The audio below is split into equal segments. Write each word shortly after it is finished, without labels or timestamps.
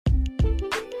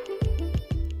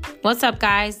What's up,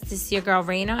 guys? This is your girl,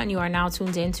 Raina, and you are now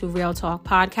tuned in to Real Talk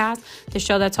Podcast, the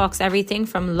show that talks everything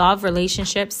from love,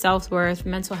 relationships, self-worth,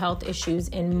 mental health issues,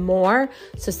 and more.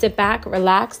 So sit back,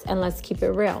 relax, and let's keep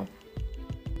it real.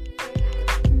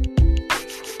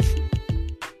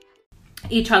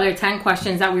 Each other 10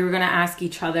 questions that we were going to ask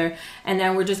each other, and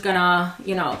then we're just going to,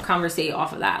 conversate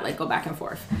off of that, like go back and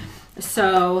forth.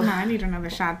 So... No, I need another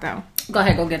shot, though. Go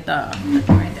ahead, go get the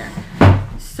thing right there.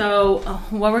 So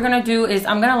what we're going to do is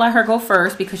I'm going to let her go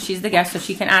first because she's the guest, so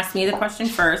she can ask me the question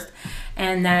first.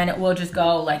 And then we'll just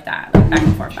go like that, like back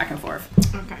and forth, back and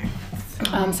forth. Okay.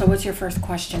 So what's your first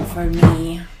question for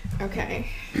me? Okay.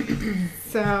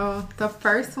 So the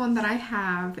first one that I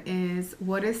have is,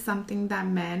 what is something that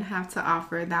men have to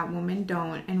offer that women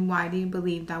don't, and why do you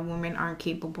believe that women aren't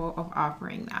capable of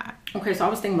offering that? Okay, so I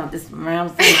was thinking about this.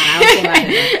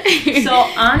 So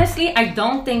honestly, I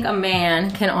don't think a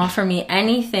man can offer me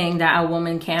anything that a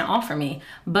woman can't offer me,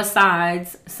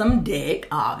 besides some dick,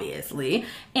 obviously,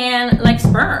 and like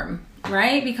sperm.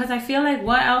 Right? Because I feel like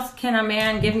what else can a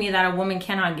man give me that a woman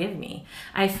cannot give me?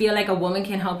 I feel like a woman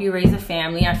can help you raise a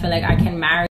family. I feel like I can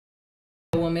marry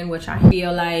a woman, which I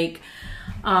feel like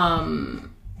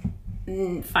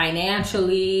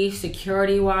financially,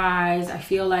 security wise, I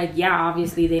feel like, yeah,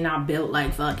 obviously they're not built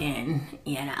like fucking,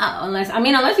 unless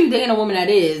you're dating a woman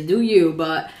that is, do you?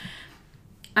 But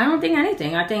I don't think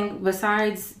anything. I think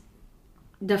besides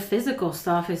the physical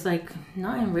stuff, it's like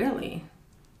nothing really.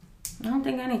 I don't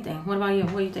think anything. What about you?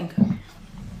 What do you think?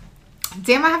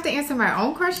 Damn, I have to answer my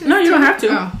own questions? No, you don't have to.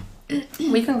 Oh.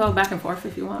 We can go back and forth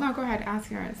if you want. No, go ahead.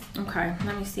 Ask yours. Okay,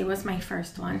 let me see. What's my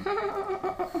first one?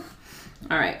 All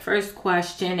right, first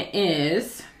question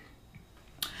is,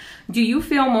 do you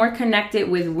feel more connected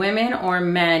with women or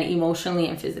men emotionally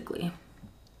and physically?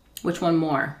 Which one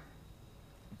more?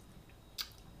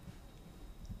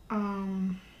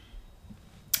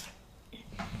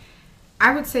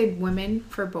 I would say women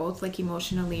for both, like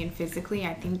emotionally and physically.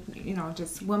 I think,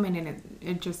 just women in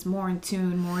it just more in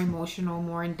tune, more emotional,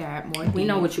 more in depth, more deep. We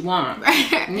know what you want.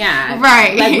 Yeah.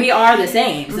 Right. Like we are the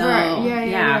same. So, right.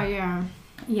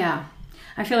 Yeah.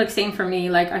 I feel like same for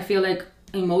me. Like I feel like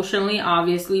emotionally,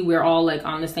 obviously, we're all like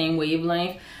on the same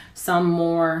wavelength. Some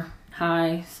more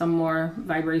high, some more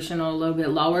vibrational, a little bit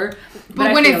lower.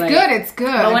 But when it's good, it's good.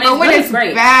 But when it's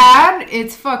great. Bad,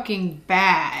 it's fucking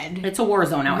bad. It's a war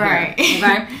zone out here.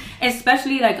 Okay?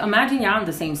 Especially like imagine y'all in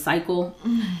the same cycle.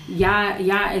 Yeah,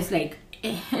 it's like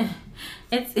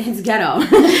it's ghetto.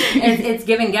 it's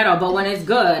giving ghetto. But when it's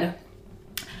good,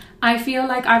 I feel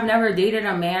like I've never dated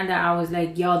a man that I was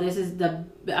like, yo, this is a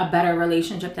better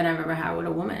relationship than I've ever had with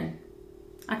a woman.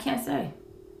 I can't say.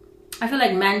 I feel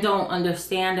like men don't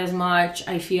understand as much.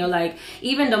 I feel like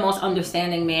even the most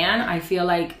understanding man, I feel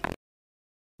like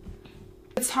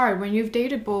it's hard when you've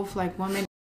dated both like women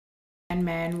and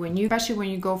men, especially when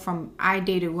you go from I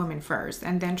dated women first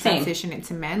and then transition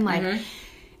into men, like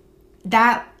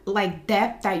that like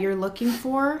depth that you're looking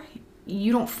for,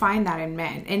 you don't find that in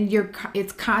men. And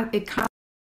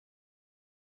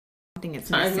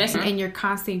it's missing, and you're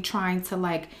constantly trying to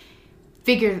like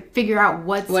figure out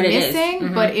what's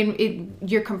missing, but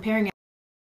you're comparing it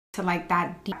to like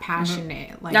that deep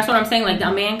passionate like that's what I'm saying. Like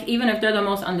a man, even if they're the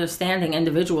most understanding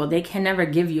individual, they can never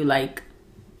give you like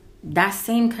that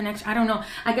same connection. I don't know,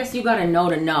 I guess you gotta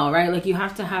know, right? Like you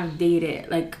have to have dated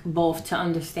like both to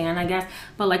understand, I guess.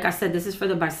 But like I said, this is for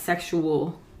the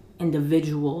bisexual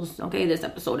individuals, okay? This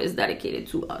episode is dedicated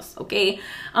to us, okay?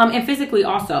 And physically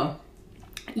also,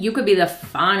 you could be the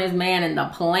finest man in the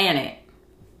planet,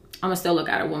 I'm gonna still look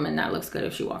at a woman that looks good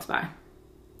if she walks by.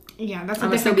 Yeah, that's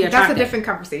a different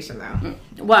conversation though.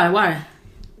 Why?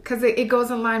 Because it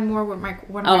goes in line more with my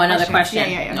another question.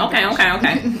 Yeah. Okay.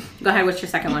 Go ahead. What's your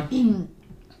second one?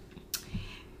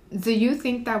 Do you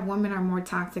think that women are more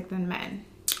toxic than men?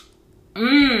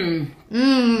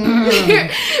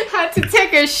 Had to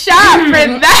take a shot for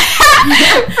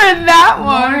that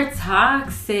one. More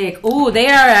toxic. Ooh, they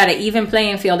are at an even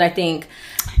playing field, I think.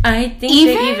 I think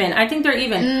they're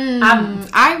even.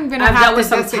 I've dealt with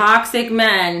some toxic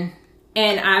men,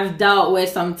 and I've dealt with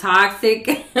some toxic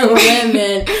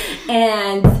women,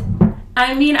 and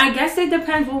I mean, I guess it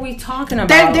depends what we're talking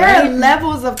about. There are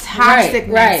levels of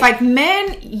toxicness. Right. Like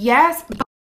men, yes, but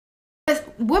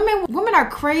women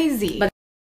are crazy. But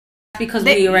because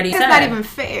we already said it's not even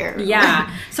fair.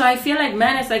 Yeah. So I feel like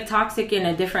men is like toxic in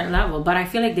a different level, but I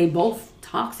feel like they both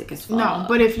toxic as fuck. No,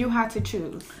 but if you had to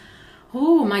choose.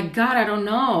 Oh my God, I don't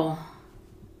know.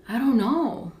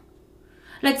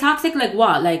 Like toxic, like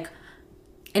what? Like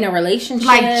in a relationship,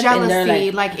 like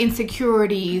jealousy, like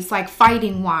insecurities, like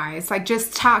fighting wise, like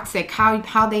just toxic,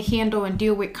 how they handle and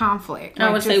deal with conflict. I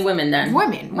would say women then.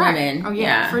 Women. Right. Oh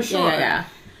yeah, for sure.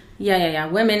 Yeah.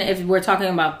 Women, if we're talking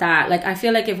about that, like I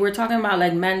feel like if we're talking about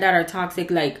like men that are toxic,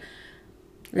 like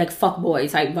fuckboy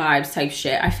type vibes type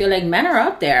shit, I feel like men are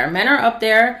up there.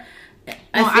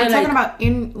 I'm talking about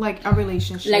in like a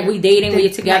relationship, like we dating, we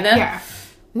together. Like, yeah,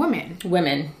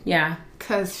 women. Yeah.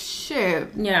 Cause shit.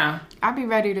 Yeah. I'd be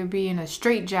ready to be in a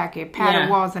straitjacket, padded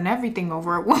walls, and everything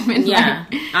over a woman. Yeah.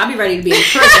 Like, I'll be ready to be in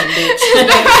prison, bitch.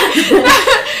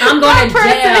 I'm going to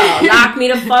jail. Lock me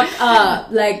the fuck up.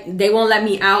 Like, they won't let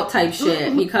me out type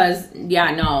shit. Because,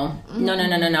 no.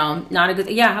 Not a good...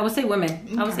 Yeah, I would say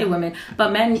women.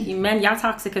 But men, y'all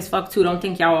toxic as fuck too. Don't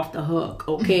think y'all off the hook,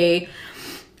 okay?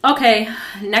 Okay,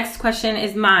 next question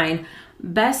is mine.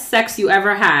 Best sex you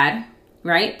ever had,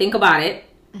 right? Think about it.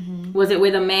 Mm-hmm. Was it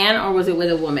with a man or was it with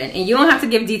a woman? And you don't have to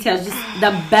give details. Just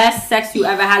the best sex you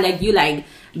ever had. Like, you like,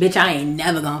 bitch, I ain't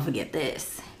never gonna forget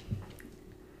this.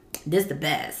 This the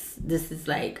best. This is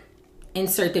like,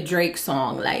 insert the Drake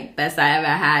song. Like, best I ever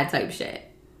had type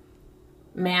shit.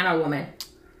 Man or woman?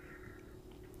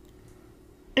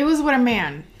 It was with a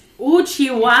man.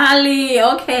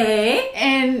 Uchiwali. Okay.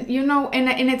 And, you know,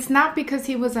 and it's not because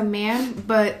he was a man,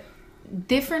 but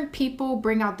different people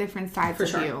bring out different sides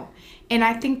of you. And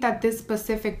I think that this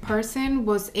specific person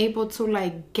was able to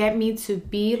like get me to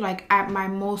be like at my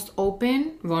most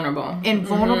open,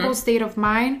 vulnerable state of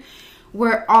mind,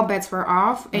 where all bets were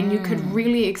off and you could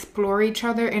really explore each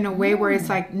other in a way where it's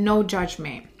like no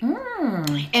judgment.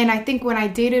 And I think when I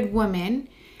dated women,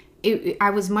 I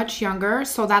was much younger,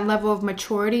 so that level of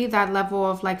maturity, that level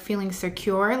of like feeling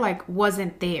secure, like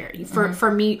wasn't there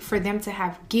for them to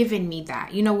have given me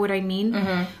that. You know what I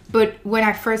mean? But when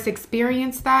I first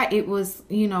experienced that, it was,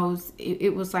 you know,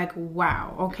 it was like,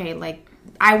 wow, okay, like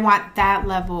I want that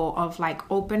level of like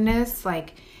openness,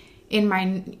 like in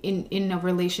a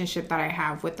relationship that I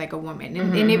have with like a woman,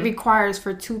 and it requires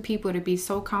for two people to be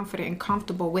so confident and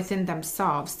comfortable within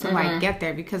themselves to like get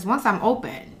there. Because once I'm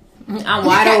open. I'm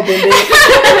wide open, bitch.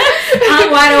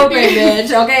 I'm wide open,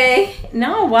 bitch. Okay.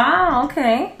 No, wow.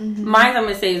 Okay. Mine, I'm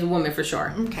gonna say is a woman for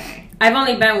sure. Okay. I've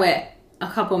only been with a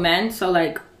couple men, so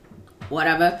like,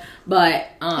 whatever. But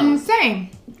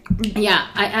same. Yeah,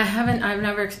 I've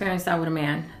never experienced that with a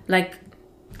man. Like,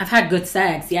 I've had good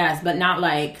sex, yes, but not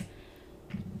like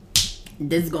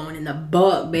this going in the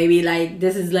book, baby. Like,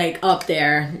 this is like up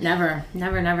there. Never.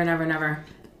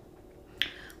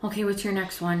 Okay, what's your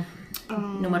next one?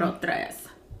 Número 3.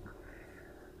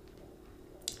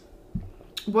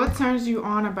 What turns you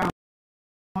on about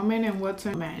women and what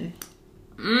turns men?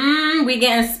 We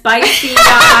getting spicy,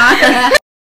 y'all.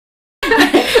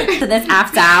 So that's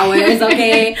after hours,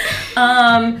 okay?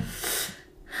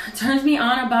 Turns me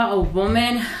on about a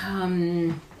woman.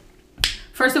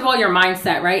 First of all, your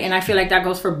mindset, right? And I feel like that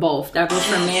goes for both. That goes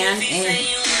for man and...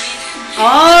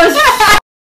 Oh,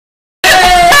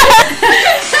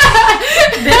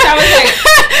 bitch, I was like,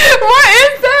 what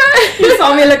is that? You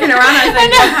saw me looking around. I was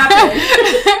like, what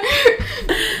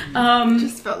happened?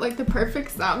 Just felt like the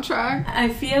perfect soundtrack. I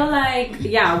feel like,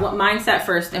 what mindset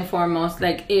first and foremost.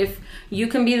 Like, if you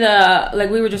can be like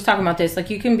we were just talking about this, like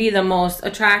you can be the most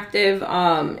attractive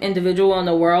individual in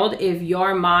the world. If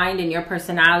your mind and your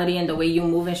personality and the way you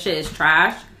move and shit is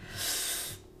trash,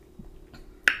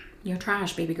 you're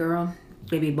trash, baby girl.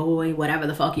 Baby boy, whatever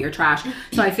the fuck, you're trash.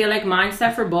 So I feel like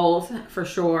mindset for both, for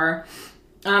sure.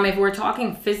 If we're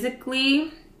talking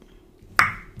physically,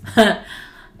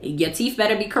 your teeth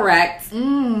better be correct.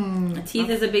 Teeth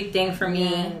is a big thing for me.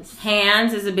 Yes.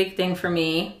 Hands is a big thing for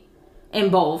me. In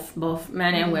both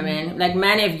men and women. Like,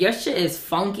 men, if your shit is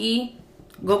funky,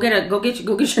 go get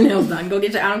your nails done. I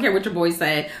don't care what your boys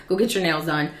say. Go get your nails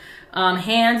done.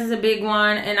 Hands is a big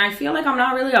one, and I feel like I'm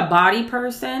not really a body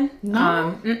person.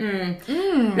 No.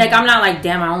 Like, I'm not like,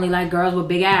 damn, I only like girls with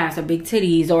big ass or big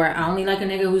titties, or I only like a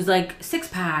nigga who's like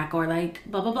 6-pack or like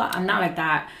blah blah blah. I'm not like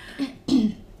that.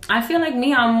 I feel like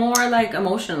me, I'm more like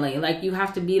emotionally. Like, you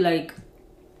have to be like,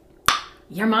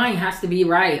 your mind has to be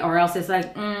right, or else it's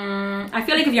like, I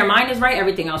feel like if your mind is right,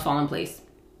 everything else falls in place.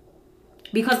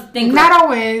 Because not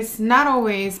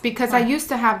always, because I used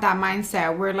to have that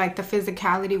mindset where like the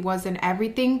physicality wasn't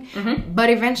everything, but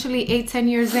eventually 8-10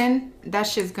 years in, that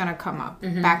shit's gonna come up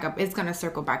back up. It's gonna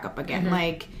circle back up again.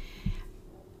 Like,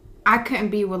 I couldn't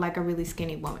be with like a really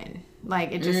skinny woman.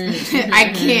 Like, it just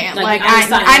I can't. Like,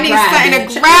 I need something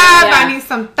to grab. Yeah. I need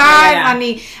some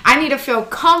thighs. I need to feel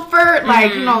comfort.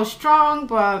 Like, you know, strong.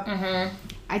 But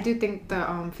I do think the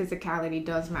physicality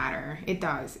does matter. It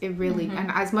does. It really. And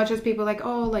as much as people like,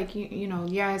 oh, like, you know,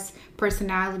 yes,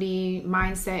 personality,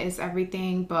 mindset is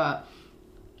everything. But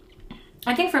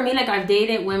I think for me, like, I've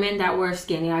dated women that were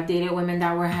skinny. I've dated women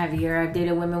that were heavier. I've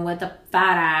dated women with a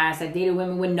fat ass. I've dated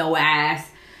women with no ass.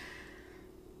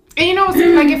 And you know,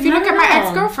 like, if you look at my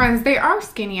ex-girlfriends, they are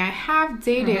skinny. I have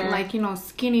dated, like, you know,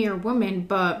 skinnier women,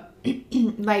 but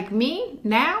like me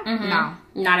now, no.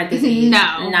 Not at this age.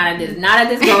 No. Not at this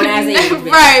grown ass age.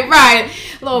 right.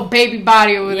 Little baby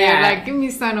body over there. Like, give me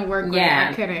something to work with.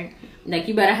 I'm kidding. Like,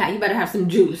 you better have some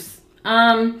juice.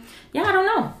 Yeah, I don't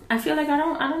know. I feel like I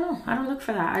don't know. I don't look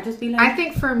for that. I just be like, I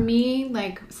think for me,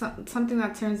 like, something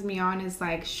that turns me on is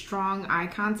like strong eye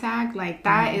contact. Like,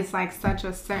 that is like such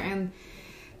a certain,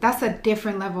 that's a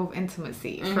different level of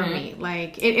intimacy for me.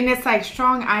 Like, and it's like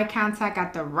strong eye contact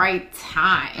at the right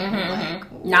time. Like,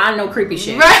 not on no creepy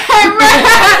shit.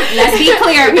 Right. Let's be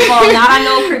clear, people. Not on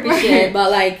no creepy shit,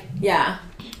 but like, yeah.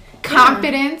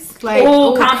 Confidence, like,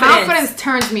 confidence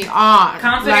turns me on.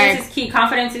 Confidence is key.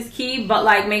 Confidence is key, but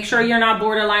like, make sure you're not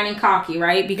borderline and cocky,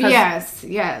 right? Because yes.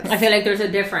 I feel like there's a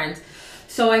difference.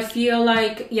 So I feel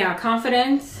like, yeah,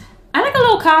 confidence. I like a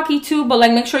little cocky too, but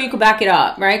like, make sure you can back it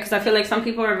up, right? Because I feel like some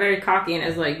people are very cocky and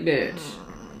it's like, bitch.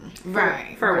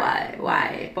 Right. For what?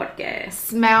 Why? ¿Por qué?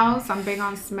 Smells. I'm big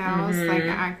on smells.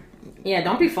 Like, yeah,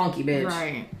 don't be funky, bitch.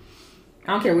 Right.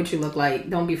 I don't care what you look like.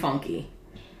 Don't be funky.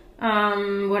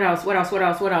 What else?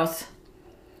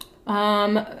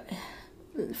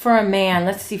 For a man,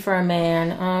 let's see. For a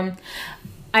man,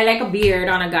 I like a beard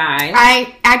on a guy.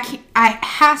 I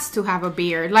has to have a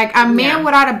beard. Like, a man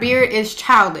without a beard is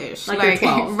childish. Like you're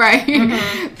 12. Right.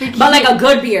 But like a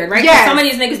good beard, right? Yes. Some of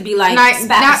these niggas be like,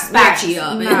 spatchy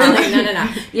up. No.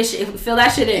 You should fill that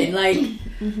shit in. Like,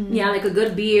 yeah, like a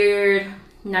good beard,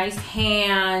 nice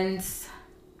hands.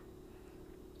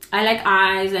 I like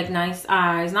eyes, like nice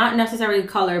eyes. Not necessarily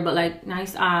color, but like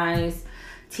nice eyes.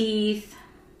 Teeth.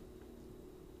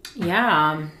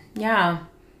 Yeah.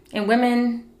 And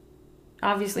women,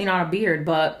 obviously not a beard,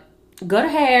 but good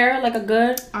hair. Like a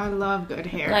good... I love good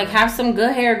hair. Like, have some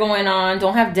good hair going on.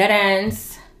 Don't have dead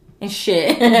ends and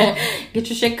shit. Get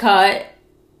your shit cut.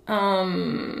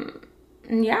 Yeah.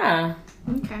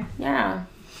 Okay. Yeah.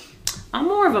 I'm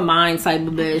more of a mind type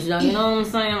of bitch, though. You know what I'm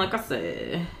saying? Like I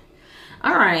said...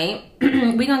 All right.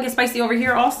 We gonna get spicy over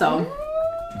here also.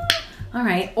 All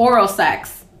right. Oral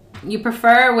sex. You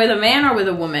prefer with a man or with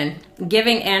a woman?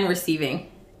 Giving and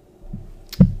receiving.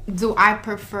 Do I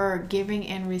prefer giving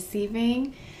and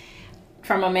receiving?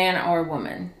 From a man or a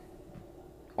woman?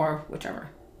 Or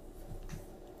whichever.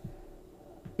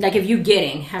 Like, if you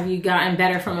getting, have you gotten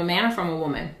better from a man or from a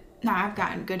woman? No, I've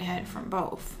gotten good head from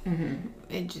both.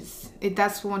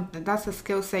 That's a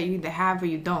skill set you either have or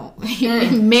you don't.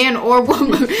 Man or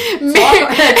woman.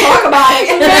 Talk about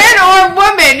it. Man or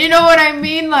woman, you know what I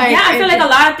mean? Like, yeah, I feel like a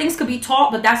lot of things could be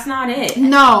taught, but that's not it.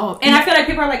 No. And I feel like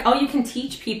people are like, oh, you can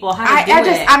teach people how to do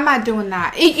it. I'm not doing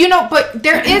that. You know, but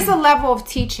there is a level of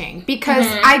teaching because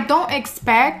I don't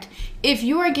expect... If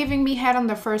you are giving me head on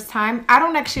the first time, I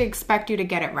don't actually expect you to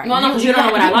get it right. Well, no, you don't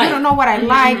know what I like. You don't know what I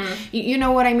like. You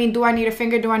know what I mean? Do I need a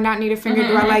finger? Do I not need a finger?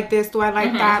 Do I like this? Do I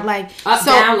like that? Like, up,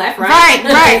 down, left, right.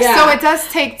 Right. Yeah. So it does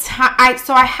take time.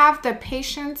 I have the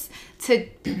patience to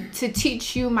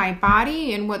teach you my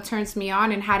body and what turns me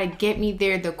on and how to get me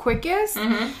there the quickest.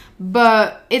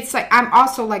 But it's like, I'm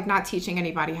also like not teaching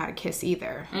anybody how to kiss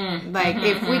either. Like,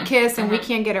 if we kiss and we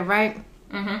can't get it right.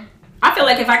 I feel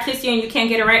like if I kiss you and you can't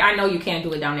get it right, I know you can't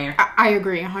do it down there. I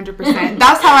agree 100%.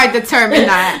 That's how I determine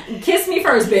that. Kiss me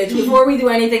first, bitch. Before we do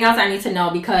anything else, I need to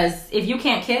know, because if you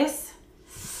can't kiss...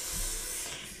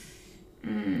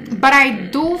 But I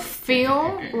do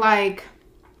feel like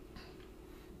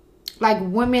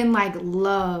women like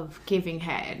love giving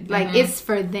head. Like, it's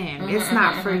for them. It's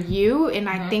not for you. And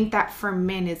I think that for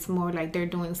men, it's more like they're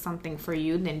doing something for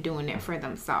you than doing it for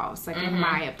themselves. Like, in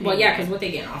my opinion. Well, yeah, because what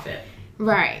they getting off it.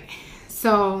 Right.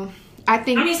 So I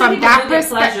think some from that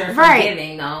perspective, right?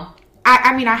 Giving, though.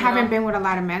 I mean, I haven't been with a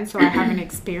lot of men, so I haven't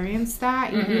experienced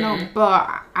that, you know. But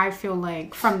I feel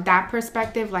like from that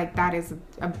perspective, like, that is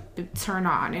a turn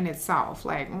on in itself.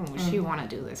 Like, she want to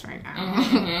do this right now.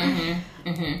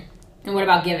 And what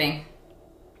about giving?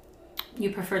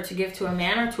 You prefer to give to a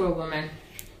man or to a woman?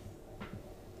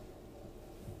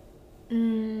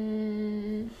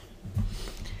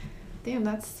 Damn,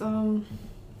 that's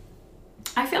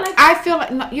I feel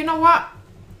like you know what?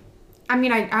 I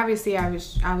mean, I was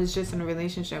just in a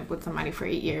relationship with somebody for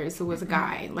 8 years who was a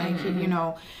guy, like, you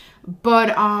know,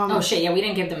 but oh shit, yeah, we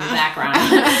didn't give them the background.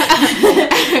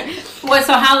 Well,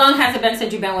 so how long has it been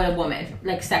since you've been with a woman,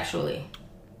 like, sexually?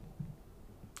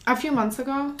 A few months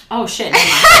ago. Oh shit.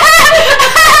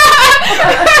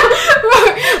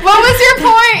 What was your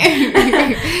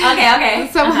point? Okay.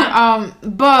 So,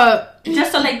 but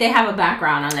just so like they have a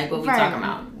background on like what we talking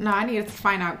about. No, I needed to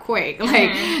find out quick.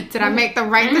 Like, did I make the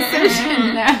right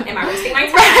decision? Am I wasting my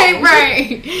time?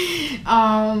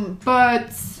 Right.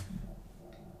 But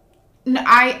no,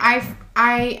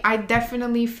 I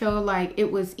definitely feel like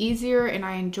it was easier and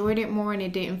I enjoyed it more, and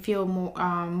it didn't feel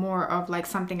more of like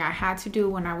something I had to do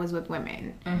when I was with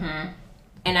women.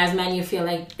 And as men, you feel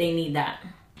like they need that.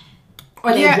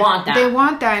 Or they want that. They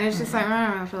want that, and it's just like,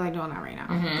 I don't feel like doing that right now.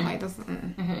 Like this.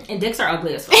 And dicks are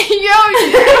ugly as fuck.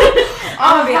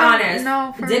 I'm gonna be honest.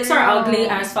 No, dicks are ugly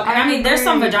as fuck. I mean, there's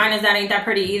some vaginas that ain't that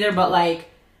pretty either, but like,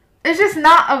 it's just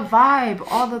not a vibe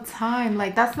all the time.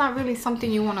 Like, that's not really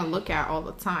something you want to look at all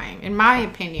the time, in my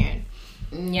opinion.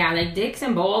 Yeah, like dicks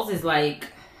and balls is like.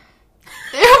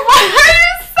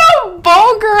 So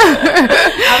vulgar.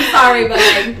 I'm sorry, but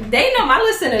like they know, my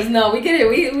listeners know. We get it.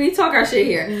 We talk our shit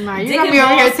here. Nah, you're gonna be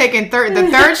over here taking the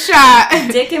third shot.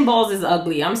 Dick and balls is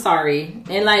ugly. I'm sorry.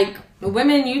 And like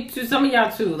women, you too, some of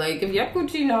y'all too. Like if your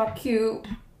coochie not cute,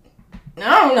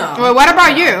 I don't know. Well, what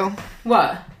about you?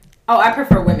 What? Oh, I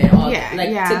prefer women.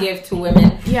 To give to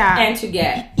women. Yeah. And to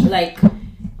get like.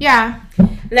 Yeah.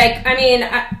 Like, I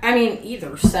mean,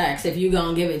 either sex, if you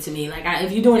gonna give it to me, like,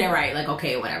 if you're doing it right, like,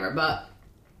 okay, whatever, but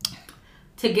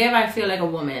to give, I feel like a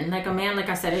woman. Like, a man, like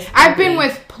I said, I've been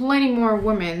with plenty more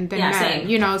women than men, same.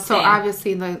 You know, so Same.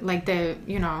 Obviously, like the,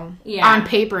 you know, on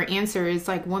paper answer is,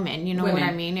 like, women, you know what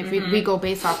I mean? If we go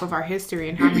based off of our history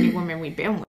and how many women we've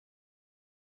been with.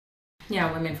 Yeah,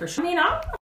 women for sure. I mean,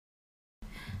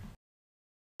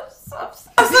 some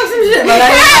shit, but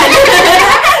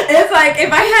it's like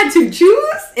if I had to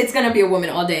choose, it's gonna be a woman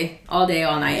all day, all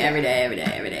night, every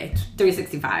day,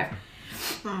 365.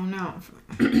 Oh no.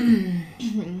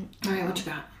 All right, what you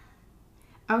got?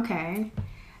 Okay,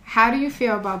 how do you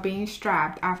feel about being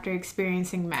strapped after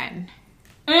experiencing men?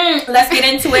 Let's get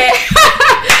into it.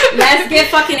 Let's get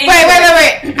fucking into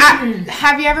it. Wait.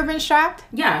 Have you ever been strapped?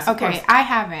 Yes. Okay, I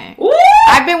haven't. Ooh.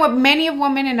 I've been with many of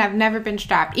women and I've never been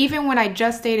strapped. Even when I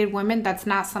just dated women, that's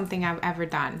not something I've ever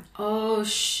done. Oh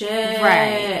shit.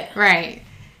 Right.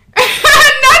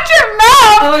 Not your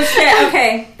mouth. Oh shit.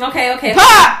 Okay. But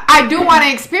I do want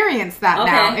to experience that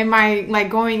now in my like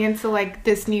going into like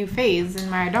this new phase in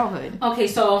my adulthood. Okay,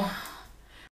 so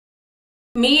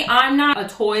me, I'm not a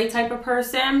toy type of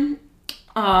person.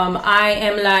 I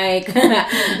am like,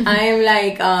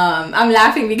 I'm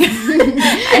laughing because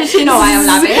I should know why I'm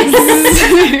laughing.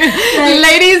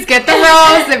 Ladies, get the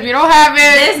rose if you don't have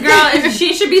it. This girl,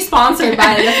 she should be sponsored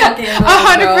by the fucking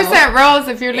 100% rose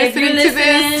if you're listening to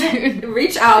this.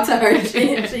 Reach out to her.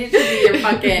 She should be your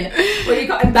fucking, what do you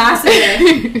call,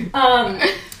 ambassador.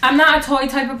 I'm not a toy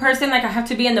type of person. Like, I have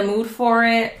to be in the mood for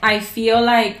it. I feel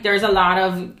like there's a lot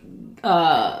of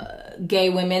gay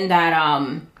women that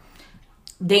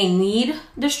they need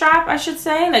the strap, I should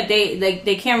say. Like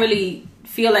they can't really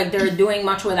feel like they're doing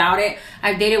much without it.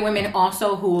 I've dated women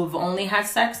also who have only had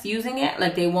sex using it.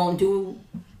 Like they won't do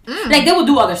like they will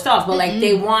do other stuff, but like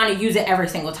they want to use it every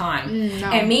single time.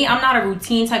 No. And me, I'm not a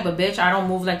routine type of bitch. I don't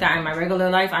move like that in my regular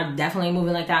life. I'm definitely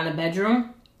moving like that in the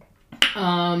bedroom.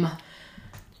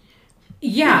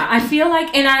 Yeah, I feel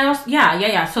like, and I also,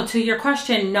 yeah. So to your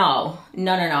question, no.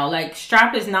 Like,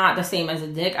 strap is not the same as a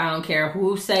dick. I don't care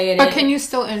who say it. But can you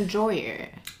still enjoy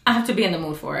it? I have to be in the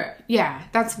mood for it. Yeah,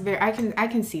 that's very, I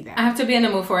can see that. I have to be in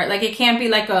the mood for it. Like, it can't be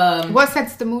like a... What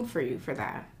sets the mood for you for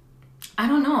that? I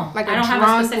don't know. Like I don't drunk,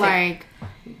 have a specific... like...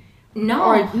 No.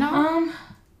 Or, no?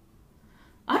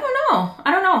 I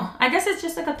don't know. I guess it's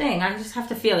just like a thing. I just have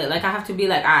to feel it. Like, I have to be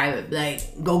like,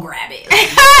 go grab it.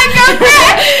 Go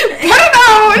grab it. Put it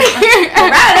on.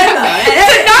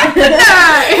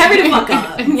 Hurry the fuck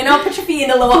up. You know, put your feet in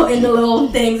the little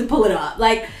things and pull it up.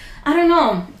 Like, I don't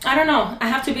know. I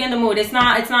have to be in the mood. It's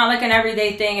not like an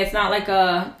everyday thing. It's not like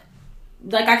a...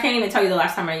 Like, I can't even tell you the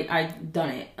last time I done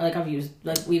it. Like,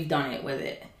 we've done it with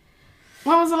it.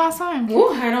 When was the last time? Ooh,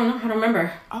 I don't know. I don't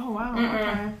remember. Oh, wow.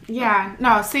 Okay. Yeah.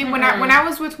 No, see, when I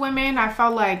was with women, I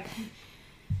felt like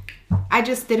I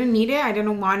just didn't need it. I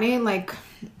didn't want it. Like,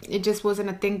 it just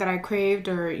wasn't a thing that I craved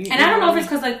or... And I don't know if it's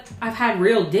because, like, I've had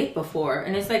real dick before.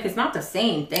 And it's like, it's not the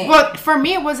same thing. Well, for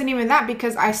me, it wasn't even that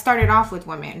because I started off with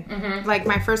women. Mm-hmm. Like,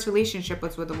 my first relationship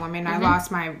was with a woman. Mm-hmm. I lost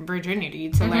my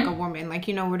virginity to, like, a woman. Like,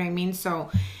 you know what I mean?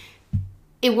 So...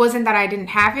 It wasn't that I didn't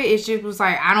have it. It just was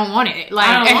like, I don't want it. Like,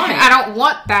 I don't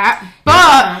want that.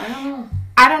 But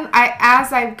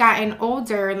as I've gotten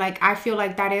older, like, I feel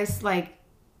like that is like,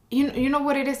 you know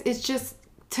what it is? It's just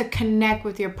to connect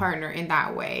with your partner in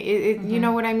that way. You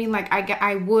know what I mean? Like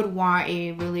I would want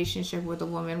a relationship with a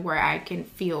woman where I can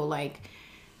feel like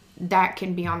that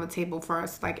can be on the table for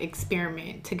us, like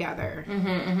experiment together.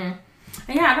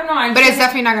 Yeah, I don't know. But it's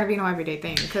definitely not going to be no everyday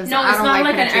thing because I don't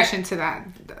like penetration to that.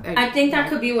 I think that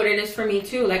could be what it is for me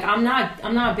too. Like I'm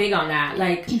not big on that.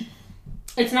 Like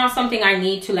it's not something I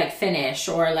need to like finish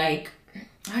or like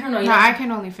I don't know. No, I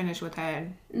can only finish with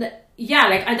head. Yeah,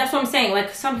 like that's what I'm saying.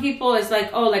 Like some people is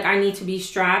like, oh, like I need to be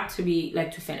strapped to be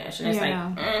like to finish, and it's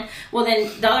well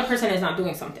then the other person is not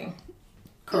doing something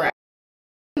correct.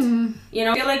 You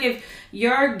know, I feel like if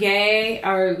you're gay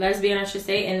or lesbian, I should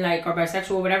say, and like or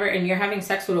bisexual or whatever, and you're having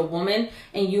sex with a woman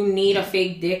and you need a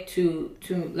fake dick to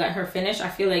let her finish, I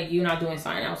feel like you're not doing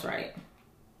something else right.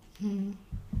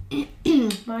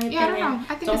 My opinion. Yeah, I don't know.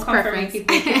 I think don't it's come preference. For me.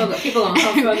 People gonna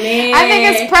come for me. I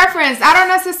think it's preference. I don't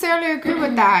necessarily agree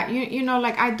with that. You know,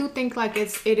 like I do think like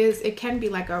it can be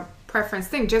like a preference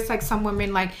thing. Just like some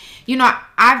women, like, you know,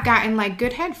 I've gotten like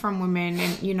good head from women,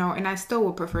 and you know, and I still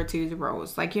would prefer to use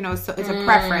rose. Like, you know, so it's a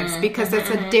preference because it's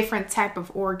a different type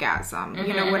of orgasm.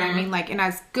 You know what I mean? Like, and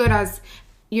as good as,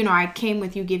 you know, I came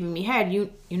with you giving me head, you're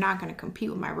not going to compete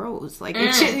with my rose. Like,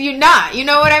 you're not. You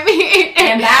know what I mean?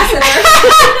 Ambassador.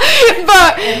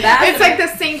 But it's like the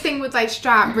same thing with like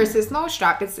strap versus no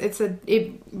strap. It's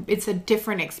a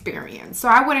different experience. So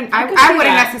I wouldn't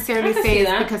necessarily say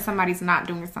it's because somebody's not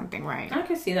doing something right. I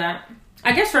can see that.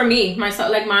 I guess for me,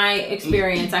 myself, like my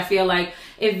experience, I feel like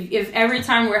if every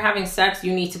time we're having sex,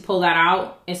 you need to pull that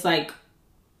out, it's like...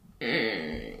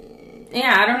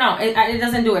 yeah, I don't know. It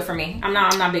doesn't do it for me. I'm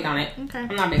not big on it. Okay.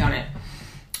 I'm not big on it.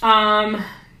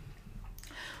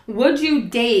 Would you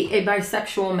date a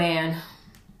bisexual man?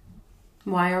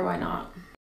 Why or why not?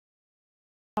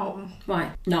 Oh.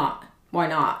 Why not? Why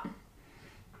not?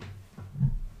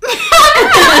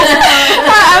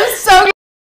 I'm so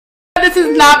glad this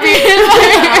is not being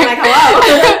I'm like,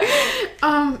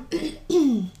 hello.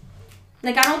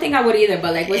 Like, I don't think I would either,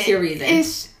 but like, what's your reason?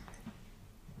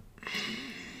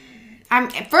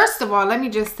 First of all, let me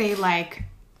just say, like,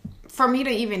 for me to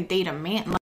even date a man,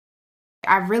 like,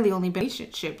 I've really only been in a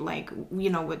relationship, like, you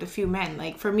know, with a few men.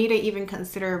 Like, for me to even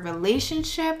consider a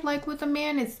relationship, like, with a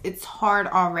man, it's hard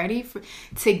already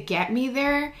to get me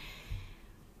there.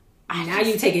 Now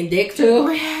you taking dick too?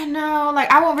 Yeah, no,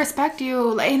 like I won't respect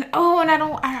you, like, and I don't want to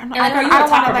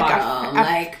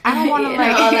like, I don't want to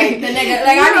like the nigga,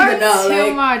 like I don't even know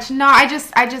too much. No, I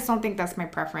just don't think that's my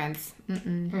preference.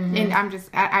 And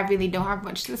I really don't have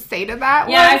much to say to that.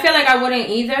 Yeah, I feel like I wouldn't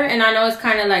either, and I know it's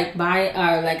kind of like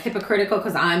like hypocritical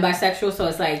because I'm bisexual, so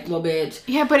it's like, well, bitch.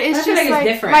 Yeah, but it's just like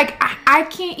it's different. Like I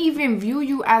can't even view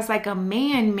you as like a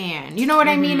man. You know what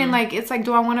I mean? And like it's like,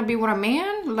 do I want to be with a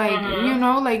man? Like you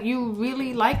know, like you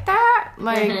really like that?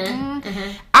 Like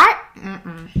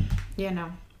you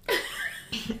know.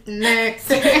 Next.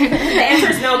 The answer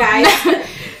is no, guys.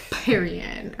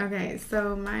 Period. Okay,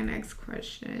 so my next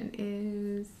question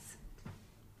is...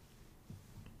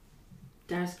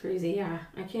 That's crazy. Yeah,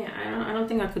 I can't. I don't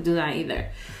think I could do that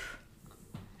either.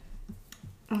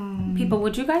 People,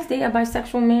 would you guys date a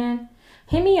bisexual man?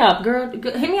 Hit me up, girl.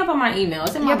 Hit me up on my email.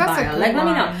 It's in my bio. Like, let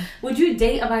me know. Would you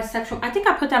date a bisexual? I think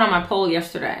I put that on my poll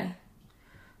yesterday.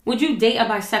 Would you date a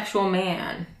bisexual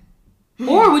man?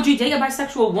 Or would you date a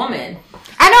bisexual woman?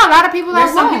 I know a lot of people that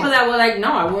There's some people that were like,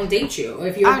 no, I won't date you.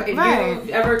 If you've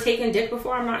ever taken dick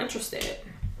before, I'm not interested.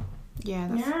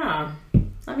 Yeah.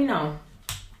 Let me know.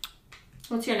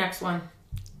 What's your next one?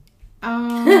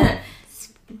 Do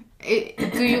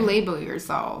you label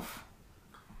yourself?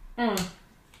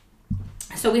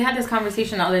 So we had this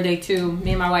conversation the other day too,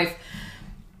 me and my wife.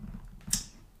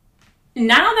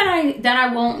 Now that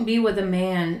I won't be with a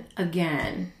man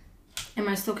again, am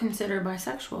I still considered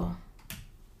bisexual?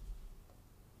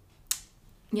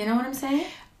 You know what I'm saying?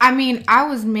 I mean, I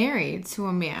was married to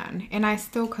a man, and I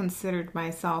still considered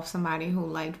myself somebody who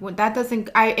liked what that doesn't.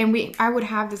 I would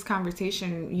have this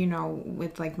conversation, you know,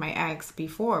 with like my ex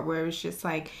before, where it's just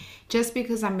like, just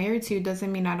because I'm married to you doesn't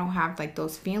mean I don't have like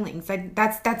those feelings. Like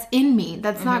that's in me.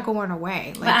 That's not going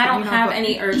away. Like, but I don't have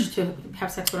any urge to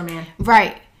have sex with a man.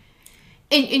 Right.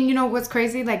 And you know what's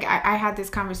crazy? Like, I had this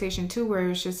conversation, too, where it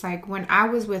was just like, when I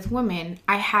was with women,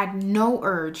 I had no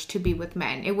urge to be with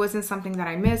men. It wasn't something that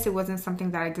I missed. It wasn't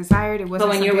something that I desired. It wasn't.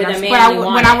 But when you're with a man,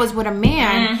 when I was with a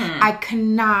man, I could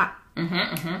not.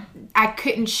 I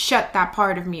couldn't shut that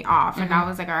part of me off, and I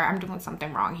was like, all right, I'm doing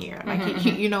something wrong here. Like,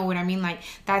 you know what I mean? Like,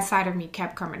 that side of me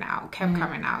kept coming out.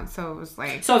 So it was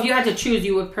like... So if you had to choose,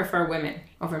 you would prefer women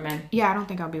over men? Yeah, I don't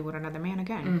think I'll be with another man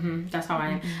again. That's how I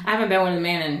am. I haven't been with a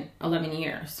man in 11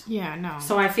 years. Yeah, no.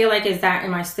 So I feel like,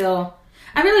 am I still...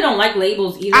 I really don't like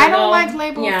labels either. I don't like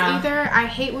labels either. I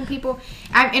hate when people...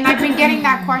 I've been getting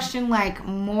that question, like,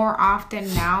 more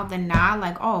often now than not.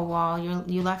 Like, oh, well,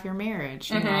 you left your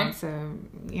marriage, you know, to,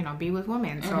 you know, be with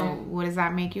women. So what does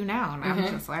that make you now? And I'm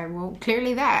just like, well,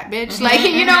 clearly that, bitch. Like,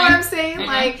 you know what I'm saying?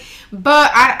 Like,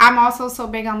 but I'm also so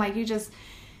big on, like, you just...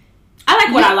 I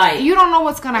like what I like. You don't know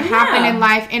what's going to happen in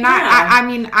life. And I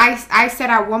mean, I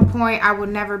said at one point I would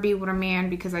never be with a man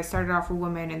because I started off with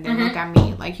women and then look at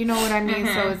me. Like, you know what I mean?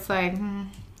 So it's like...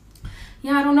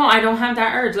 Yeah, I don't know. I don't have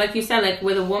that urge. Like you said, like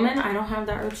with a woman, I don't have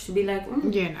that urge to be like...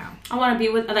 You know. I want to be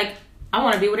with... Like, I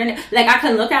want to be with an... Like, I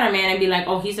can look at a man and be like,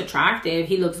 oh, he's attractive.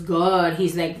 He looks good.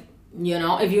 He's like, you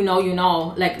know, if you know, you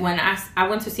know. Like, when I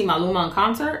went to see Maluma in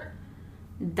concert...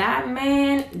 That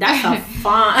man, that's a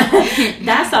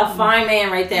fine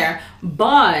man right there.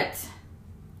 But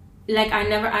like I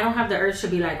don't have the urge to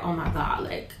be like, oh my god,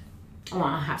 like I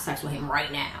want to have sex with him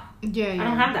right now. Yeah. I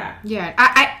don't have that. Yeah,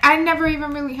 I never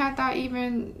even really had that.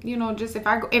 Even, you know, just if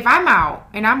I'm out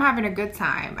and I'm having a good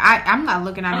time, I'm not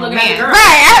looking at a man.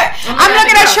 Right. I'm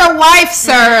looking at your wife,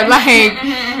 sir. Like,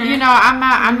 you know, I'm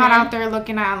not out there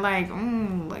looking at like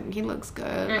he looks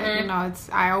good. Like, you know,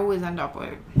 I always end up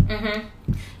with.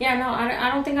 Yeah, no,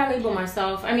 I don't think I label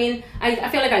myself. I mean, I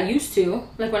feel like I used to,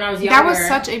 like when I was younger. That was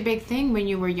such a big thing when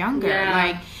you were younger. Yeah.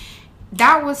 Like,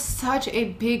 that was such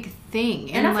a big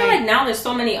thing. And I feel like now there's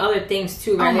so many other things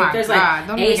too, right? Oh like, there's God.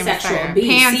 like asexual, B,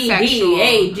 C, D,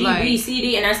 A, G, B, C,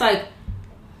 D, and that's like,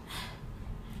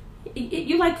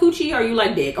 you like coochie or you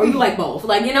like dick or you like both?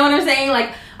 Like, you know what I'm saying?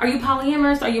 Like, are you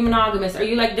polyamorous? Are you monogamous? Are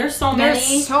you like, there's so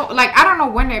many. Like, I don't know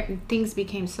when things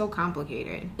became so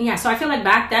complicated. Yeah, so I feel like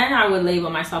back then I would label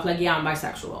myself like, yeah, I'm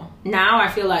bisexual. Now I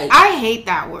feel like... I hate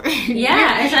that word.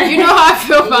 Yeah. It's like, you know how I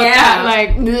feel about that?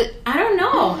 Like, I don't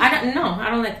know.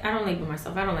 I don't label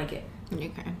myself. I don't like it.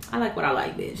 Okay. I like what I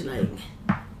like, bitch. Like...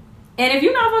 And if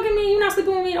you're not fucking me, you're not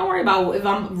sleeping with me, don't worry about if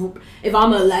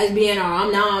I'm a lesbian or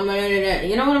I'm not.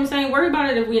 You know what I'm saying? Worry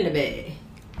about it if we in the bed.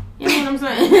 You know what I'm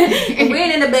saying? If we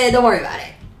ain't in the bed, don't worry about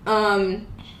it.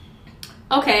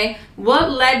 Okay.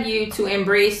 What led you to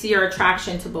embrace your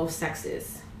attraction to both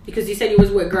sexes? Because you said you was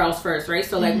with girls first, right?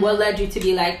 So like, what led you to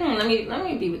be like, let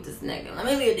me be with this nigga. Let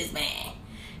me be with this man.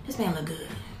 This man look good.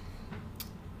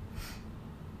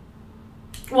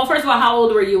 Well, first of all, how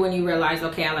old were you when you realized,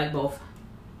 okay, I like both?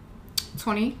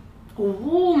 20.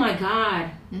 Oh my god.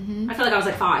 I feel like I was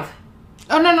like 5.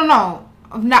 Oh no.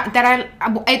 Not that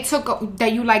it took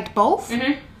that you liked both.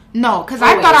 No, because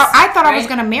I thought I was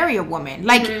gonna marry a woman.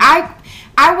 Like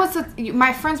I was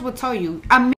my friends would tell you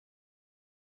a man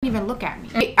didn't even look at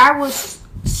me. I was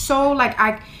so like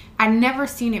I never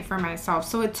seen it for myself,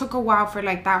 so it took a while for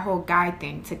like that whole guy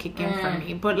thing to kick in for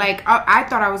me. But like I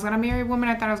thought I was gonna marry a woman.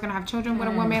 I thought I was gonna have children with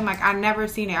a woman. Like I never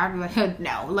seen it. I'd be like,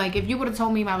 no. Like if you would have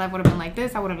told me my life would have been like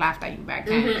this, I would have laughed at you back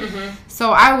then.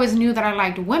 So I always knew that I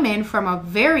liked women from a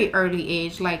very early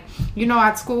age. Like, you know,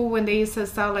 at school when they used to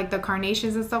sell like the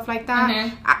carnations and stuff like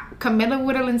that. Camilla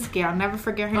Widolinsky, I'll never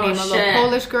forget her name. A little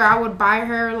Polish girl. I would buy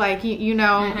her like you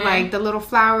know like the little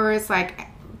flowers, like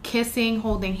kissing,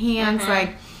 holding hands,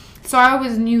 like. So I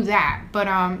always knew that, but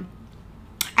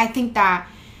I think that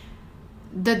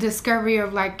the discovery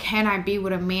of like, can I be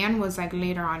with a man was like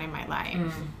later on in my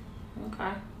life.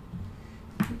 Okay.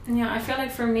 Yeah, I feel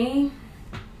like for me,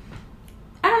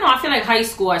 I don't know. I feel like high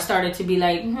school I started to be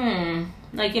like,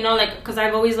 like, you know, like, because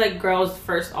I've always liked girls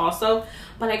first also,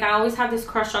 but like I always had this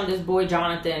crush on this boy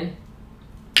Jonathan.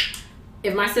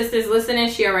 If my sister's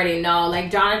listening, she already know. Like,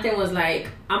 Jonathan was like,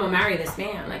 I'm gonna marry this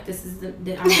man. Like, this is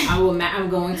I'm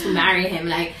going to marry him.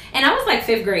 Like, and I was like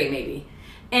 5th grade maybe.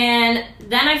 And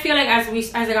then I feel like as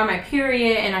I got my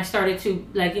period and I started to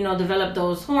like, you know, develop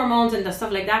those hormones and the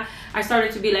stuff like that, I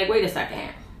started to be like, wait a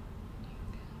second.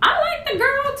 I like the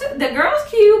girl too. The girl's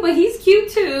cute, but he's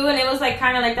cute too. And it was like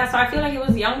kind of like that. So I feel like it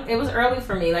was young. It was early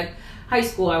for me, like high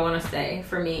school, I want to say,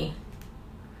 for me.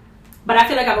 But I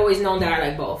feel like I've always known that I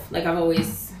like both. Like I've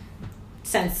always,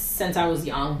 since I was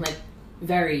young, like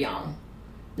very young.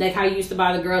 Like how you used to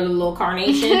buy the girl a little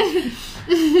carnation.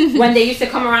 When they used to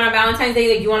come around on Valentine's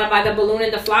Day, like you want to buy the balloon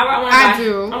and the flower. I want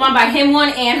to buy him one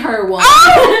and her one.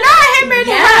 Oh, not him and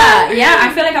her. Yeah.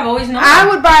 I feel like I've always known. I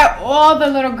would buy all the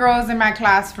little girls in my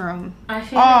classroom. I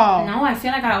feel I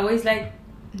feel like I always like.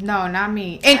 No, not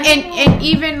me. And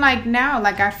even like now,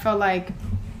 like I feel like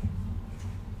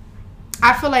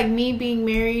me being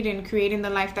married and creating the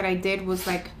life that I did was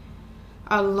like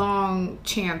a long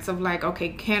chance of like, okay,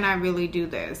 can I really do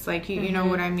this? Like, you know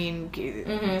what I mean?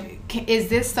 Is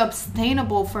this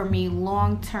sustainable for me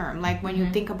long term? Like when you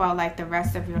think about like the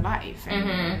rest of your life,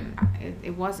 and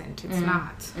it wasn't. It's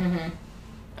not.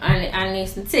 I need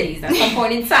some titties at some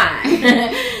point in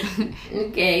time.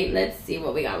 Okay, let's see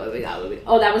what we got.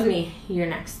 Oh, that was me. You're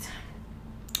next.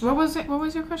 What was it? What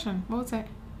was your question? What was it?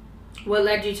 What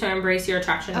led you to embrace your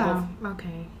attraction? Oh,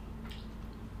 okay.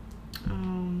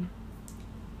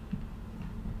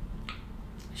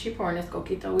 She pouring this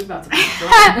coquito. We about to be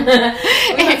drunk.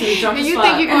 We about to be drunk as fuck. You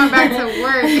think you're going back to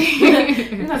work?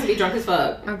 We about to be drunk as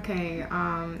fuck. Okay.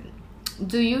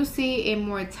 Do you see a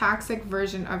more toxic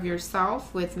version of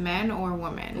yourself with men or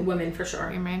women? Women for sure.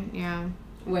 Women, yeah.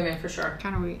 Women for sure.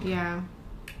 Kind of, yeah.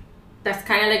 That's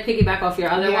kind of like piggyback off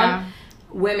your other one.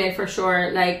 Women for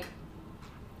sure. Like,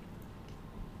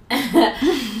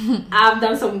 I've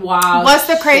done some wild. What's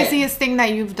the craziest thing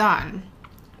that you've done?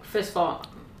 Fist fault.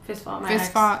 Fist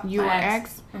fault. Your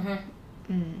ex.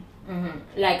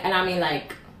 Like, and I mean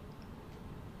like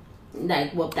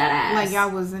whoop that ass. Like y'all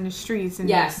was in the streets and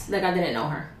yes, like I didn't know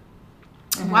her.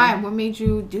 Why? What made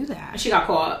you do that? She got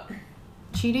caught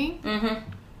cheating.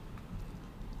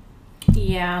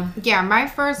 Yeah, my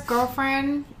first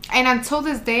girlfriend, and until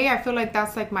this day I feel like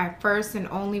that's like my first and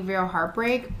only real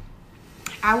heartbreak.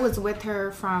 I was with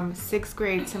her from 6th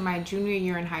grade to my junior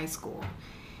year in high school,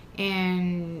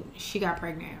 and she got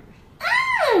pregnant.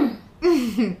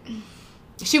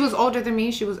 She was older than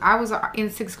me. I was in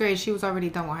 6th grade. She was already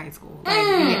done with high school. Like,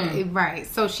 yeah, right.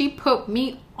 So she put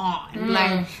me on.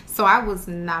 Like, so I was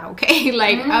not okay.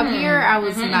 Like up here, I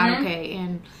was not okay.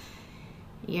 And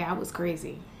yeah, I was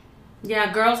crazy.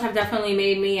 Yeah, girls have definitely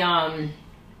made me. I've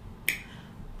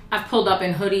pulled up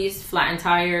in hoodies, flattened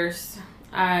tires.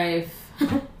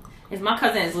 If my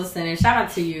cousin is listening, shout out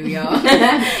to you, yo,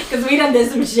 because we done did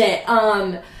some shit.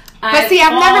 But see,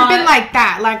 I've never been like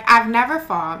that. Like, I've never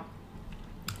fought.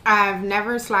 I've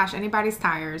never slashed anybody's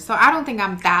tires. So I don't think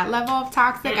I'm that level of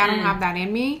toxic. I don't have that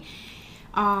in me.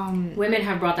 Women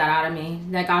have brought that out of me.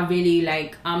 Like, I really,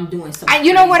 like, I'm doing something.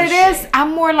 You know what it is?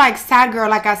 I'm more like sad girl,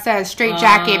 like I said, straight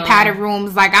jacket, padded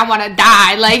rooms. Like, I want to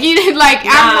die. Like, you like,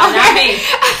 not me.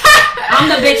 I'm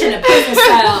the bitch in the prison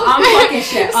cell. I'm fucking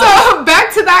shit. So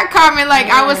back to that comment, like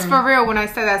I was for real when I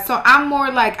said that. So I'm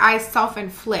more like I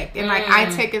self-inflict and like I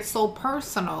take it so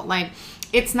personal. Like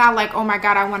it's not like, oh my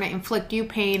God, I want to inflict you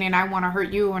pain and I want to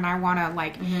hurt you and I want to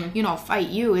like, you know, fight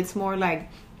you. It's more like,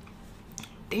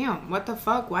 damn, what the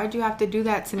fuck? Why'd you have to do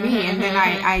that to me? And then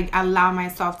I allow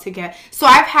myself to get. So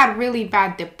I've had really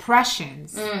bad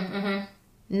depressions.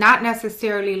 Not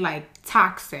necessarily like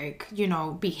toxic, you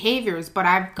know, behaviors, but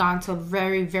I've gone to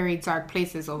very, very dark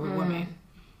places over women.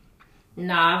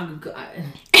 Nah,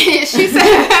 she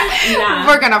said, nah,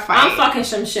 we're gonna fight. I'm fucking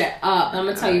some shit up. I'm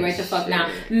gonna tell you right the fuck now.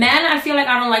 Men, I feel like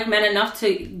I don't like men enough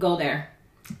to go there.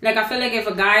 Like, I feel like if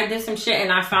a guy did some shit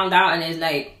and I found out and it's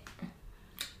like,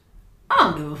 I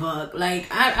don't give a fuck. Like,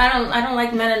 I don't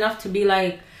like men enough to be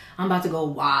like, I'm about to go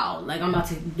wild. Like, I'm about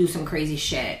to do some crazy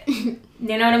shit.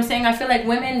 You know what I'm saying? I feel like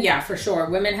women, yeah, for sure.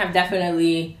 Women have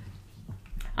definitely,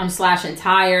 I'm slashing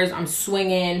tires. I'm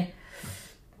swinging.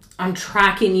 I'm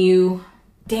tracking you.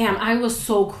 Damn, I was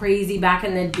so crazy back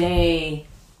in the day.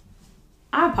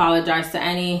 I apologize to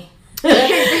any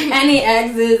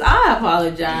exes. I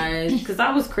apologize because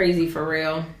I was crazy for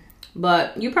real.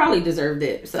 But you probably deserved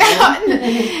it. So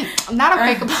I'm not a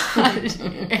fake apology.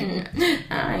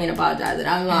 I ain't apologizing.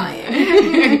 I'm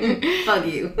lying. Fuck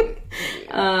you.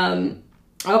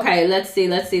 Okay, let's see.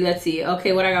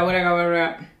 Okay, what I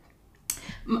got?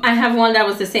 I have one that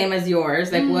was the same as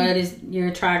yours. Like, what is you're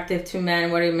attractive to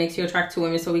men? What makes you attracted to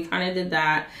women? So we kind of did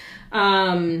that.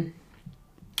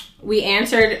 We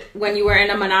answered when you were in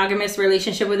a monogamous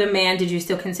relationship with a man, did you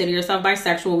still consider yourself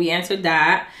bisexual? We answered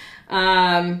that.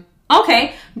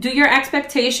 Okay. Do your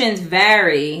expectations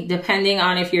vary depending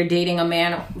on if you're dating a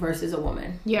man versus a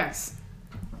woman? Yes.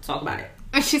 Talk about it.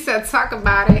 And she said, talk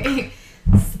about it.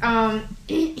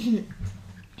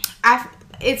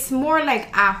 It's more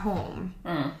like at home.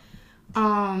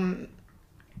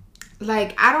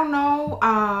 Like, I don't know,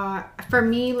 for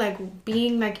me, like,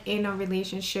 being, like, in a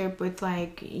relationship with,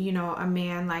 like, you know, a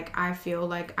man, like, I feel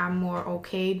like I'm more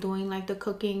okay doing, like, the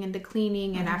cooking and the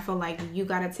cleaning, and I feel like you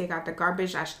gotta take out the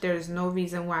garbage. There's no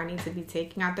reason why I need to be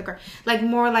taking out the garbage. Like,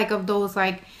 more, like, of those,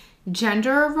 like,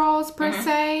 gender roles, per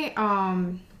se.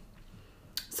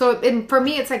 So for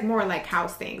me, it's like more like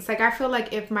house things. Like, I feel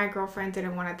like if my girlfriend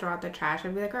didn't want to throw out the trash,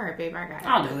 I'd be like, all right, babe, I got it.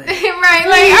 I'll do it. Right?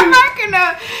 Like, I'm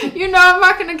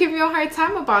not gonna give you a hard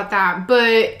time about that.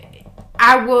 But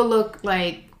I will look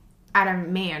like at a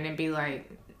man and be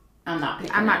like, I'm not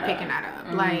picking that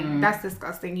up. Like, that's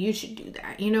disgusting. You should do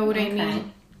that. You know what I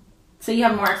mean? So you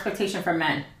have more expectation for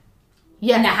men?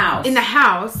 Yeah. In the house? In the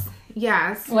house,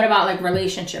 yes. What about, like,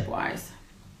 relationship-wise?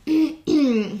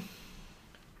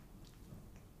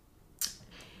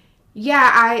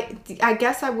 Yeah, I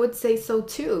guess I would say so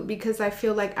too, because I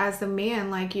feel like as a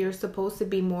man, like you're supposed to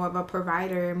be more of a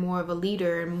provider, more of a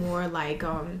leader, and more like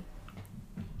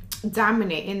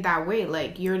dominant in that way.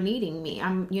 Like you're leading me,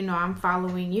 I'm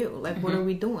following you. Like what are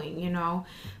we doing,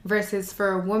 versus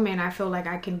for a woman, I feel like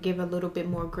I can give a little bit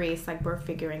more grace, like we're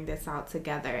figuring this out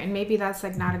together. And maybe that's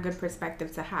like not a good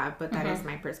perspective to have, but that is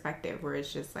my perspective, where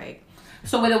it's just like.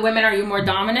 So with the women, are you more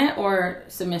dominant or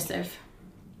submissive?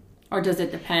 Or does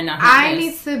it depend on who I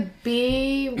need to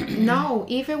be... No,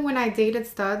 even when I dated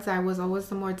studs, I was always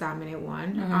the more dominant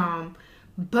one.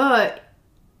 But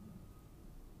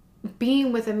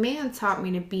being with a man taught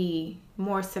me to be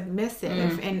more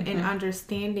submissive and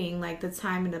understanding like the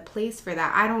time and the place for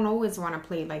that. I don't always want to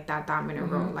play like that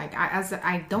dominant role. Like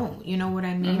I don't, you know what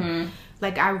I mean?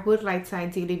 Like I would like to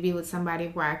ideally be with somebody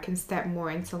where I can step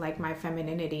more into like my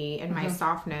femininity and my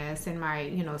softness and my,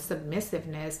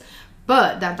 submissiveness.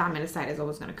 But that dominant side is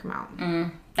always going to come out.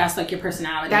 That's like your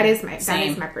personality. That is my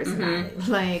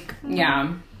personality. Like,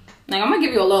 yeah. Like, I'm going to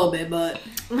give you a little bit, but.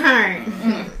 All right.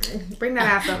 Bring that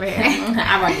ass over here.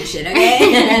 I run this shit,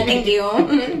 okay? Thank you.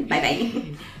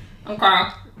 Bye-bye. Okay.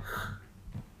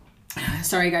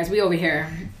 Sorry, guys. We over here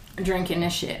drinking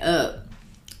this shit up.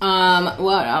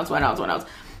 What else?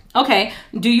 Okay.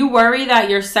 Do you worry that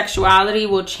your sexuality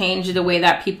will change the way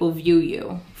that people view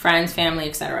you? Friends, family,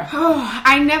 etc. Oh,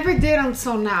 I never did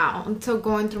until now. Until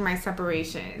going through my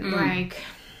separation. Like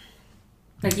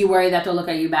you worry that they'll look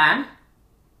at you bad?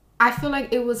 I feel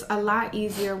like it was a lot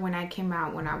easier when I came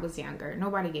out when I was younger.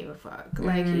 Nobody gave a fuck.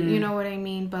 Like, you know what I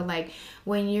mean? But like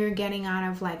when you're getting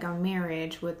out of like a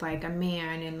marriage with like a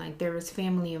man and like there was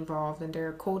family involved and there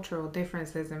are cultural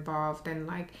differences involved and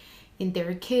like and there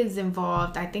are kids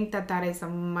involved, I think that is a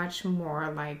much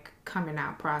more like coming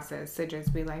out process to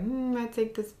just be like, I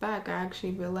take this back. I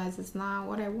actually realize it's not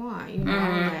what I want,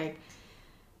 like.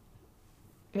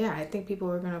 Yeah, I think people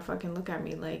were gonna fucking look at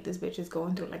me like this bitch is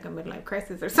going through like a midlife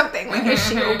crisis or something. Like, is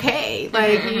she okay?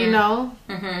 Like,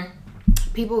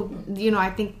 people, I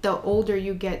think the older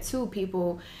you get too,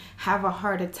 people have a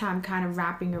harder time kind of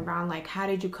wrapping around like, how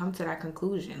did you come to that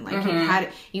conclusion? Like,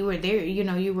 you were there,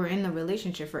 you were in the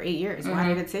relationship for 8 years. Why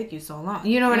did it take you so long?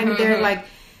 You know what I mean? There are like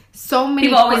so many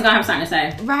people always gonna have something to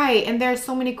say, right? And there are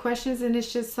so many questions, and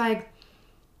it's just like.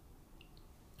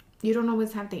 You don't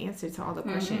always have the answer to all the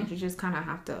questions. You just kind of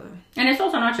have to... And it's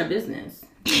also not your business.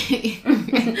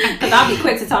 Because I'll be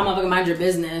quick to tell motherfucker, mind your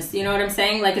business. You know what I'm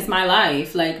saying? Like, it's my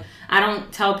life. Like, I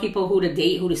don't tell people who to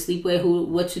date, who to sleep with,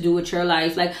 what to do with your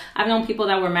life. Like, I've known people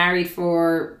that were married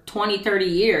for 20, 30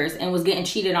 years and was getting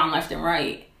cheated on left and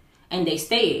right. And they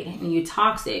stayed, and you're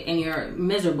toxic, and you're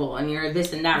miserable, and you're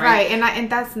this and that, right?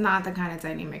 And that's not the kind of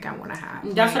dynamic I want to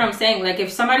have. That's what I'm saying. Like, if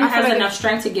somebody has enough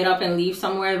strength to get up and leave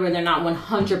somewhere where they're not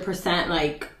 100%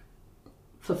 like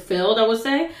fulfilled, I would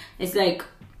say, it's like,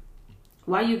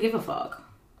 why you give a fuck?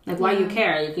 Like, why you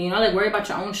care? Like, worry about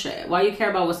your own shit. Why you care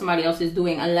about what somebody else is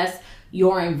doing unless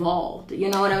you're involved? You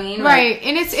know what I mean? Right. Like,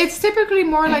 and it's typically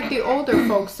more like the older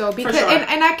folks, though, because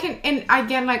and I can, and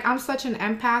again, like, I'm such an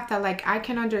empath that like I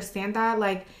can understand that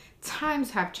like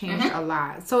times have changed a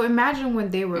lot. So imagine when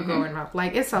they were growing up,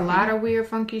 like it's a lot of weird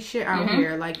funky shit out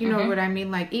here, like, you know what I mean?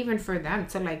 Like, even for them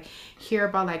to like hear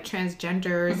about like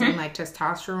transgenders and like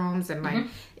testosterones and like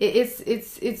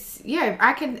it's yeah,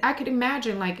 I could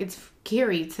imagine like it's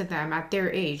scary to them at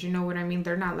their age, you know what I mean?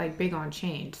 They're not like big on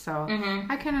change, so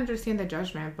I can understand the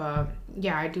judgment, but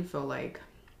yeah, I do feel like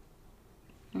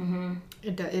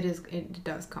it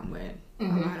does come with a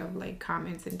lot of like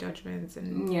comments and judgments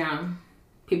and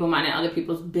people minding other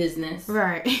people's business,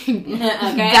 right? Okay,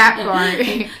 that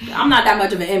part. I'm not that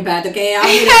much of an empath, okay?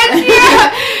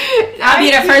 I'll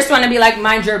be the first one to be like,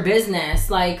 mind your business,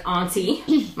 like,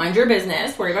 auntie, mind your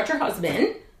business, worry about your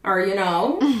husband, or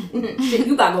shit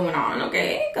you got going on,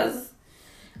 okay? Because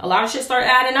a lot of shit start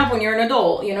adding up when you're an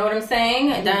adult, you know what I'm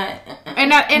saying?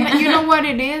 And you know what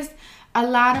it is? A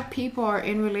lot of people are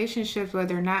in relationships where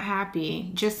they're not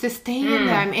happy just to stay in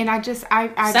them. And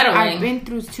I've been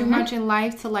through too much in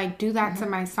life to like do that to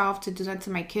myself, to do that to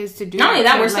my kids, to do not only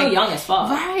that, we're like, still young as fuck.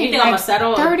 Right. You think I'm gonna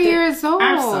settle 30 years old.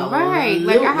 Absolutely right.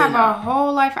 Like I have a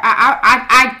whole life.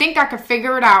 I think I could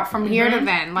figure it out from here to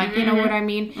then. Like, you know what I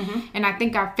mean? And I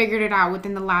think I figured it out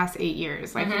within the last 8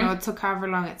 years. Like, it took however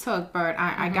long it took, but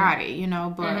I got it,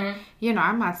 but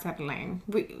I'm not settling.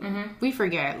 We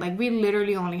forget. Like, we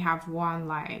literally only have one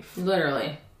life.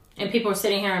 Literally. And people are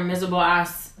sitting here in miserable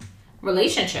ass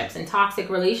relationships and toxic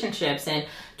relationships and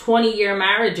 20-year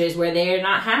marriages where they're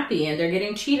not happy and they're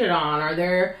getting cheated on or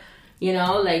they're You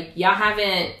know, like, y'all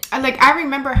haven't... Like, I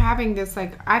remember having this,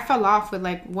 like, I fell off with,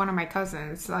 like, one of my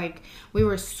cousins. Like, we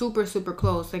were super, super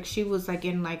close. Like, she was, like,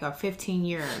 in, like, a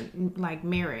 15-year, like,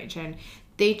 marriage. And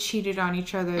they cheated on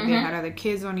each other. They had other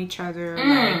kids on each other.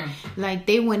 Like,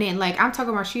 they went in. Like, I'm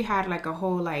talking about she had, like, a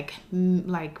whole, like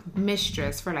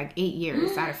mistress for, like, 8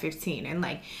 years out of 15. And,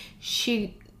 like,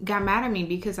 she got mad at me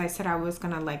because I said I was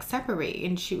gonna, like, separate,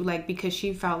 and she, like, because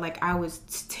she felt like I was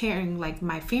tearing, like,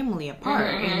 my family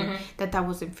apart, and that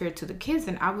wasn't fair to the kids.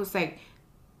 And I was like,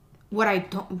 what I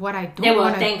don't they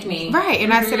will thank me, right?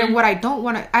 And I said, and what I don't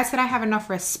want to, I said, I have enough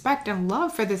respect and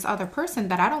love for this other person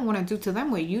that I don't want to do to them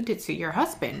what you did to your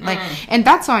husband. Like, and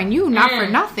that's on you, not for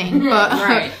nothing. But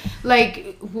right.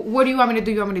 Like, what do you want me to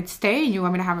do? You want me to stay, and you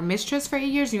want me to have a mistress for 8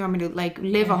 years? You want me to, like,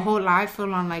 live a whole life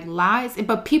full on, like, lies?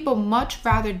 But people much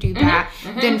rather do that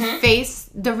than face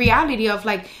the reality of,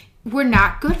 like, we're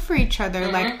not good for each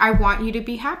other. Like, I want you to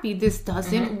be happy. This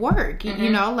doesn't work. You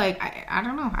know, like, I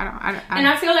don't know. And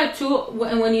I feel like, too,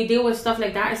 when you deal with stuff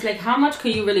like that, it's like, how much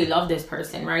could you really love this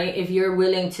person, right? If you're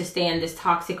willing to stay in this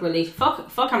toxic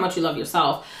relationship, fuck how much you love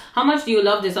yourself. How much do you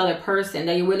love this other person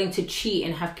that you're willing to cheat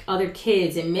and have other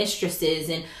kids and mistresses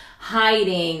and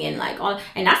hiding and, like, all,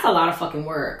 and that's a lot of fucking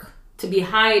work. To be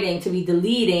hiding, to be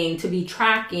deleting, to be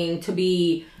tracking, to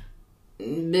be...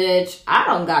 Bitch, I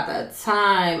don't got the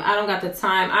time.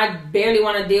 I barely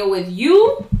want to deal with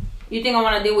you. You think I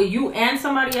want to deal with you and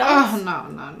somebody else? Oh, no.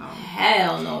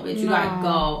 Hell no, bitch. You gotta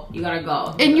go. You gotta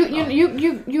go. And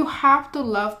you have to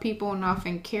love people enough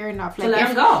and care enough, like, to let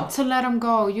them go. To let them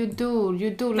go. You do.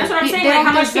 That's what I'm saying. Like,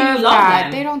 how much can you love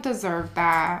them? They don't deserve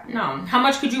that. No. How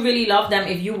much could you really love them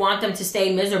if you want them to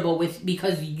stay miserable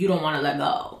because you don't want to let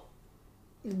go?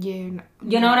 Yeah, no.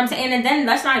 You know what I'm saying? And then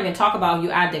let's not even talk about you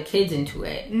add the kids into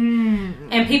it.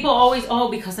 And people always,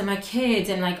 because of my kids,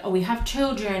 and, like, we have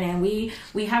children, and we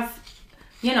have,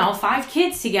 5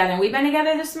 kids together, and we've been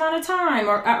together this amount of time,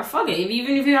 or fuck it,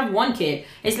 even if you have 1 kid,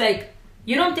 it's like,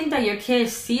 you don't think that your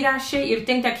kids see that shit? You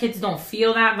think that kids don't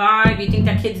feel that vibe? You think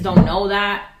that kids don't know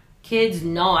that? Kids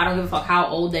know. I don't give a fuck how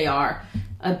old they are.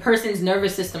 A person's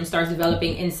nervous system starts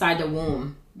developing inside the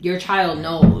womb. Your child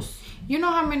knows. You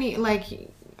know how many, like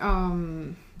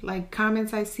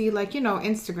comments I see, like,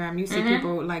 Instagram, you see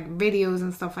people, like, videos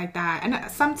and stuff like that. And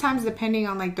sometimes, depending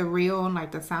on, like, the reel and,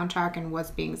 like, the soundtrack and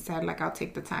what's being said, like, I'll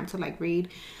take the time to, like, read.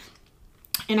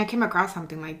 And I came across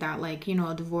something like that, like,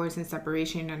 divorce and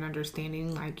separation and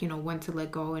understanding, like, when to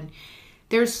let go. And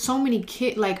there's so many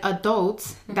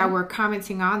adults that were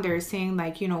commenting on there saying,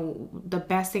 like, the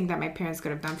best thing that my parents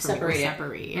could have done for me was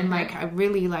separate. And, like, I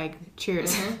really, like,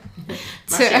 cheers.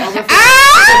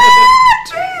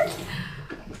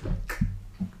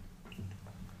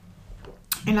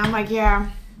 And I'm like, yeah,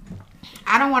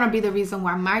 I don't want to be the reason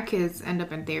why my kids end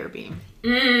up in therapy.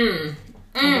 No,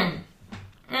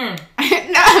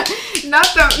 not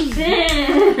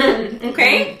the...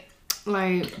 Okay.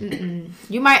 Like,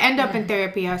 you might end up in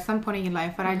therapy at some point in your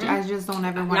life, but I just don't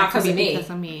ever want it to be because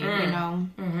of me,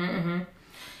 And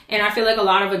I feel like a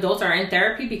lot of adults are in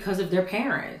therapy because of their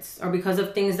parents, or because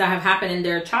of things that have happened in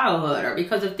their childhood, or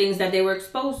because of things that they were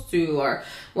exposed to, or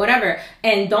whatever.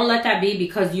 And don't let that be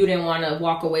because you didn't want to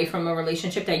walk away from a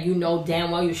relationship that you know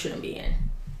damn well you shouldn't be in.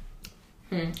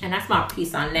 And that's my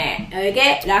piece on that.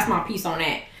 Okay? That's my piece on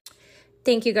that.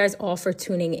 Thank you guys all for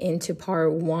tuning in to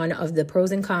part 1 of the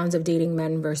pros and cons of dating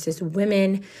men versus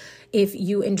women. If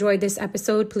you enjoyed this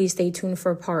episode, please stay tuned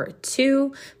for part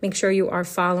 2. Make sure you are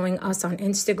following us on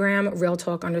Instagram,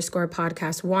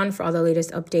 realtalk_podcast1 for all the latest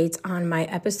updates on my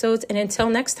episodes. And until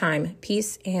next time,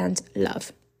 peace and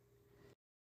love.